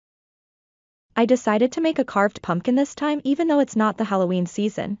I decided to make a carved pumpkin this time even though it's not the Halloween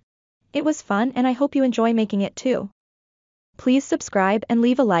season. It was fun and I hope you enjoy making it too. Please subscribe and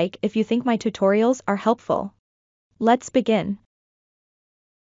leave a like if you think my tutorials are helpful. Let's begin.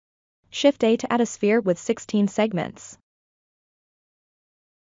 Shift A to add a sphere with 16 segments.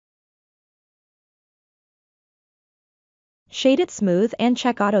 Shade it smooth and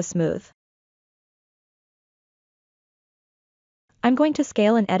check Auto Smooth. I'm going to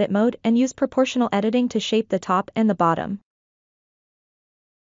scale in edit mode and use proportional editing to shape the top and the bottom.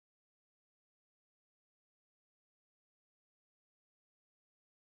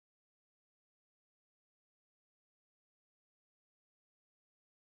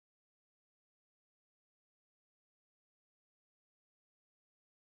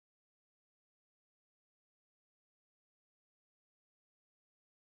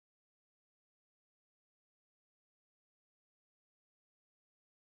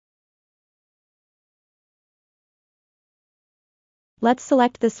 Let's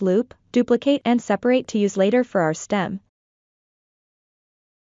select this loop, duplicate and separate to use later for our stem.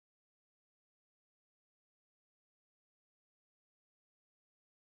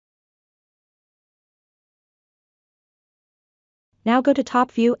 Now go to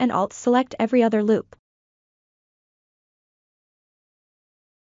top view and Alt select every other loop.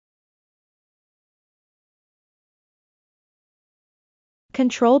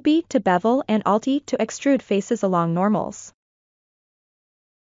 Ctrl B to bevel and Alt E to extrude faces along normals.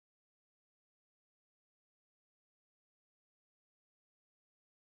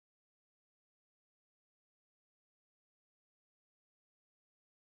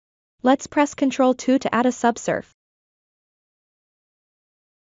 Let's press Ctrl 2 to add a subsurf.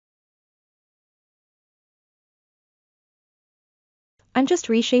 I'm just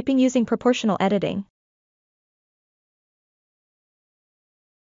reshaping using proportional editing.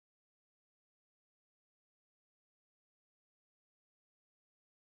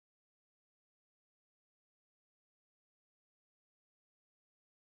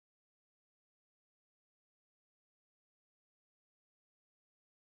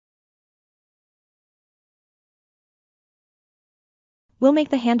 We'll make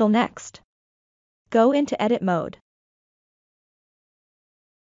the handle next. Go into edit mode.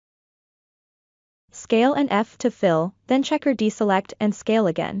 Scale and F to fill, then checker deselect and scale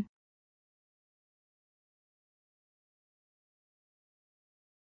again.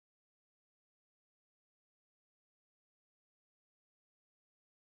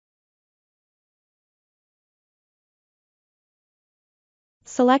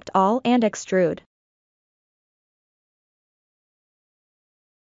 Select all and extrude.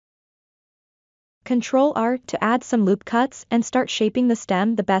 Ctrl R to add some loop cuts and start shaping the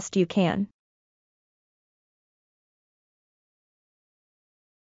stem the best you can.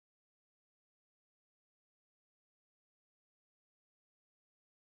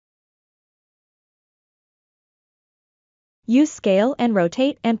 Use scale and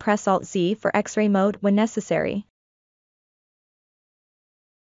rotate and press Alt Z for X-ray mode when necessary.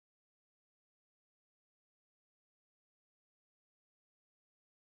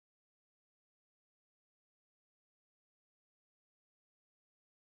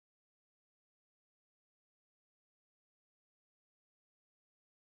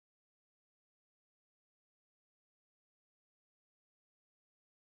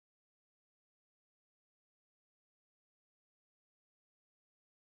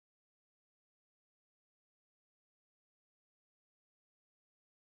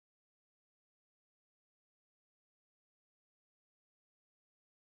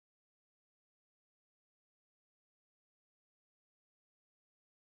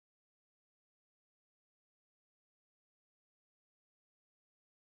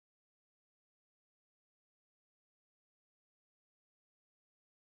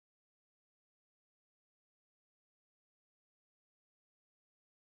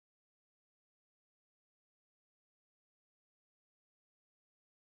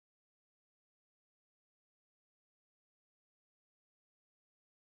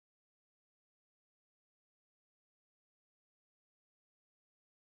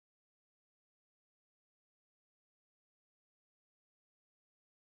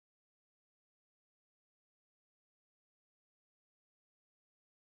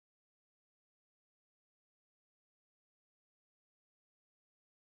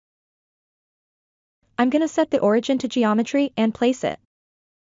 I'm gonna set the origin to geometry and place it.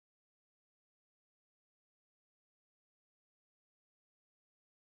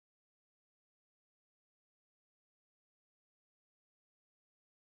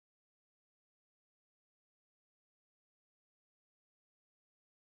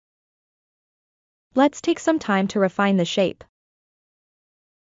 Let's take some time to refine the shape.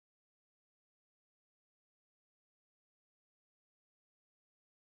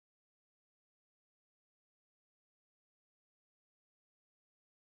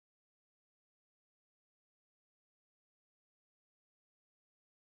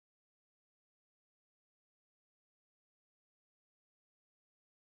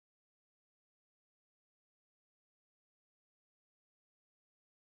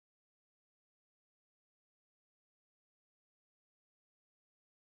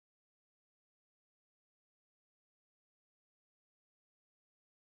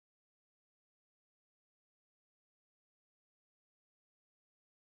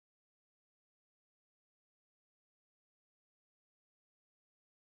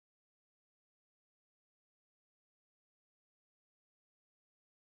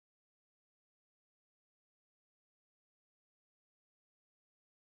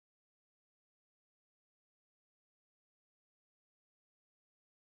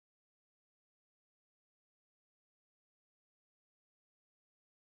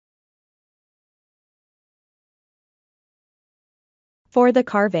 For the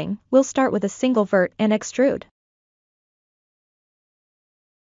carving, we'll start with a single vert and extrude.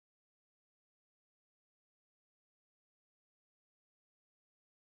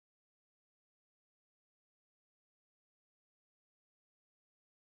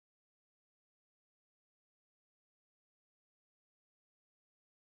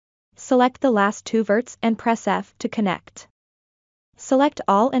 Select the last two verts and press F to connect. Select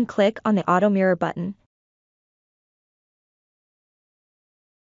all and click on the auto mirror button.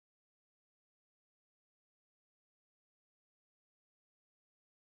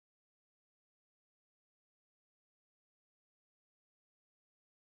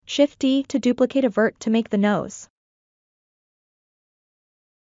 Shift D to duplicate a vert to make the nose.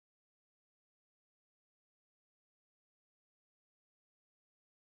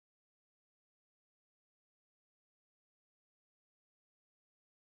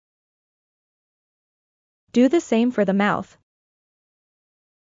 Do the same for the mouth.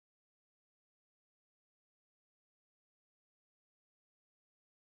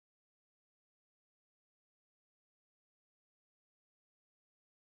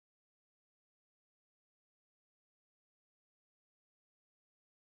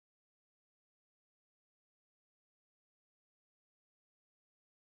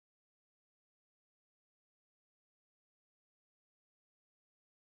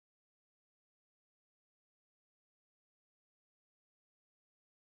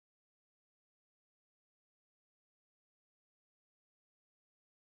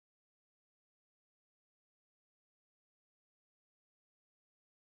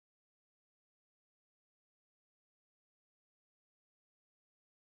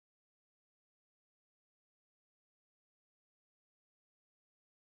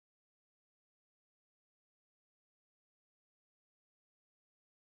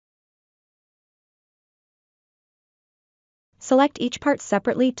 Select each part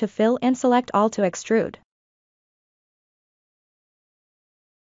separately to fill and select all to extrude.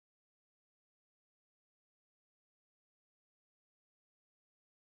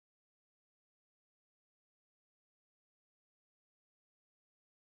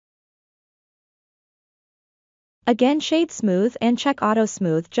 Again, shade smooth and check auto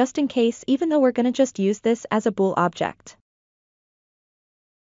smooth just in case, even though we're gonna just use this as a bool object.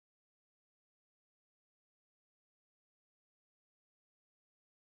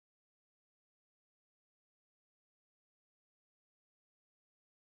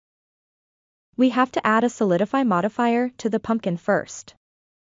 We have to add a solidify modifier to the pumpkin first.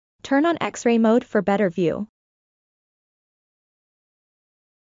 Turn on X-ray mode for better view.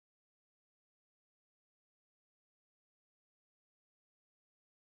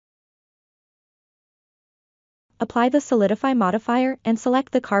 Apply the solidify modifier and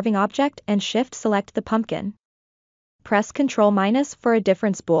select the carving object and shift select the pumpkin. Press Ctrl- for a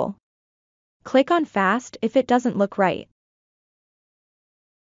difference bool. Click on fast if it doesn't look right.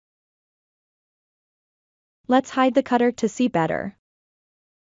 Let's hide the cutter to see better.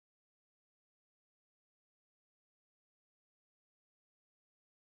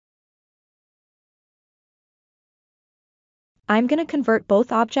 I'm gonna convert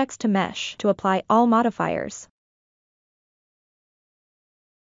both objects to mesh to apply all modifiers.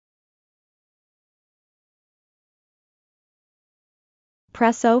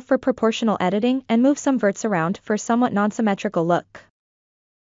 Press O for proportional editing and move some verts around for somewhat non-symmetrical look.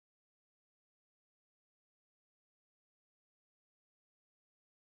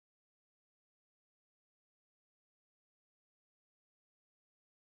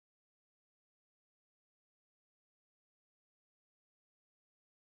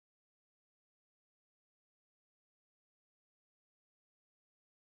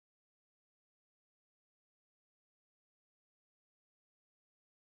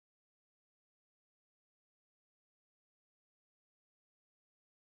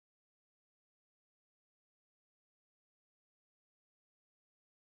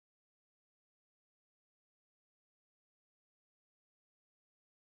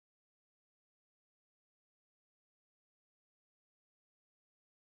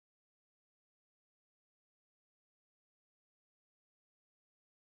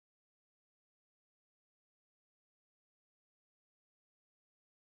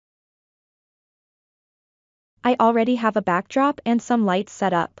 I already have a backdrop and some lights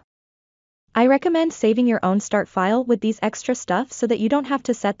set up. I recommend saving your own start file with these extra stuff so that you don't have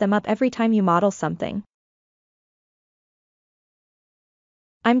to set them up every time you model something.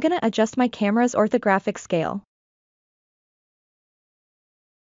 I'm gonna adjust my camera's orthographic scale.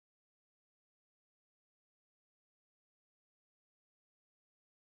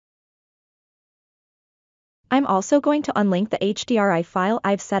 I'm also going to unlink the HDRI file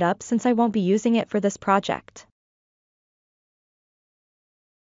I've set up since I won't be using it for this project.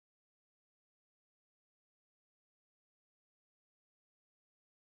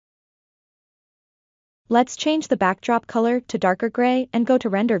 Let's change the backdrop color to darker gray and go to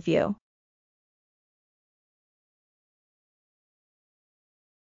render view.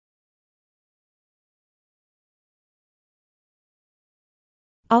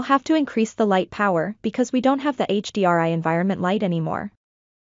 I'll have to increase the light power because we don't have the HDRI environment light anymore.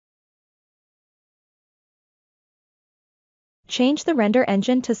 Change the render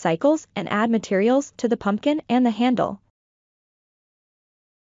engine to cycles and add materials to the pumpkin and the handle.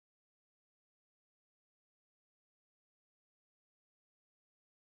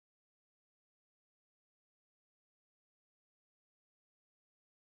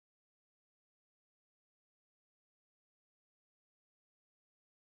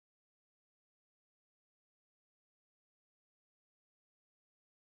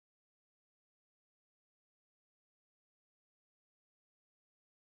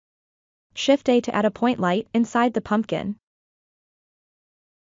 Shift A to add a point light inside the pumpkin.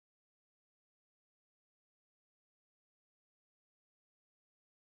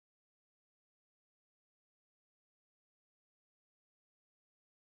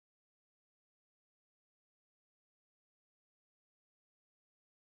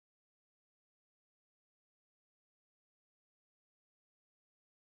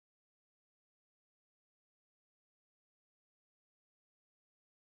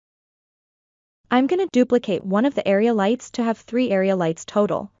 I'm gonna duplicate one of the area lights to have 3 area lights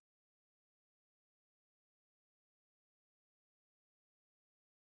total.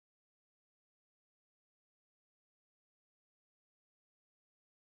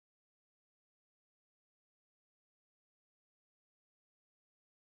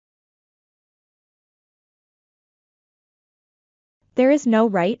 There is no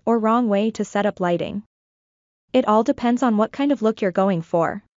right or wrong way to set up lighting. It all depends on what kind of look you're going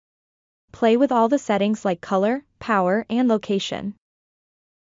for. Play with all the settings like color, power, and location.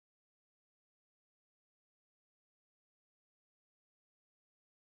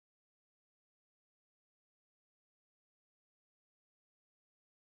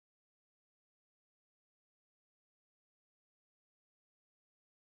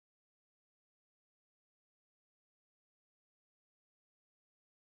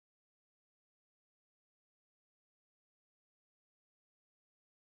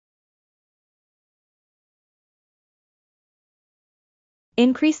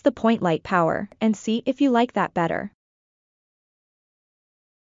 Increase the point light power and see if you like that better.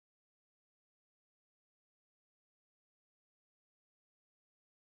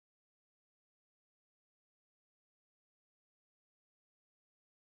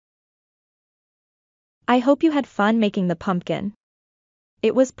 I hope you had fun making the pumpkin.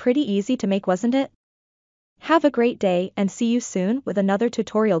 It was pretty easy to make, wasn't it? Have a great day and see you soon with another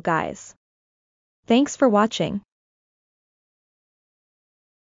tutorial, guys. Thanks for watching.